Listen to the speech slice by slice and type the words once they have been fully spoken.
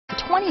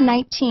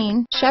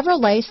2019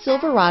 Chevrolet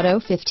Silverado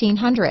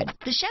 1500.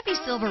 The Chevy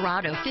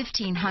Silverado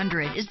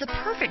 1500 is the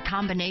perfect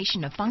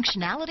combination of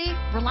functionality,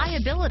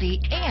 reliability,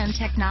 and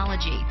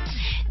technology.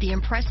 The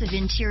impressive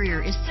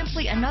interior is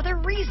simply another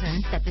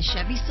reason that the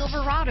Chevy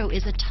Silverado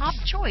is a top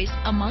choice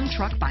among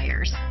truck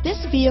buyers.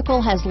 This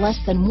vehicle has less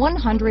than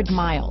 100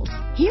 miles.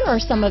 Here are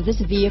some of this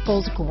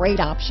vehicle's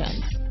great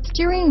options: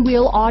 steering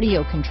wheel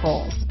audio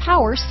controls,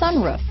 power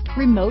sunroof,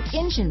 remote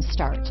engine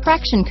start,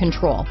 traction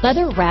control,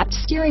 leather-wrapped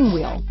steering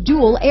wheel,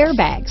 dual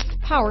airbags,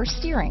 power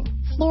steering,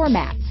 floor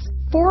mats,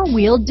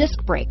 four-wheel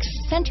disc brakes,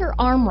 center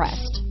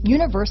armrest,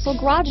 universal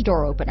garage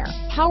door opener,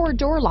 power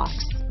door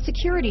locks,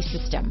 security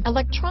system,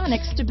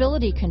 electronic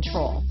stability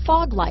control,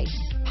 fog lights,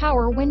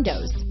 power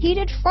windows,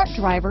 heated front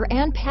driver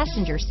and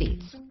passenger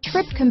seats,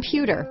 trip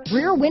computer,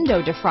 rear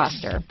window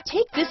defroster.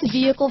 Take this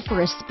vehicle for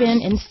a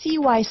spin and see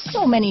why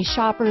so many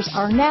shoppers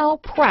are now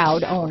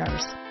proud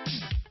owners.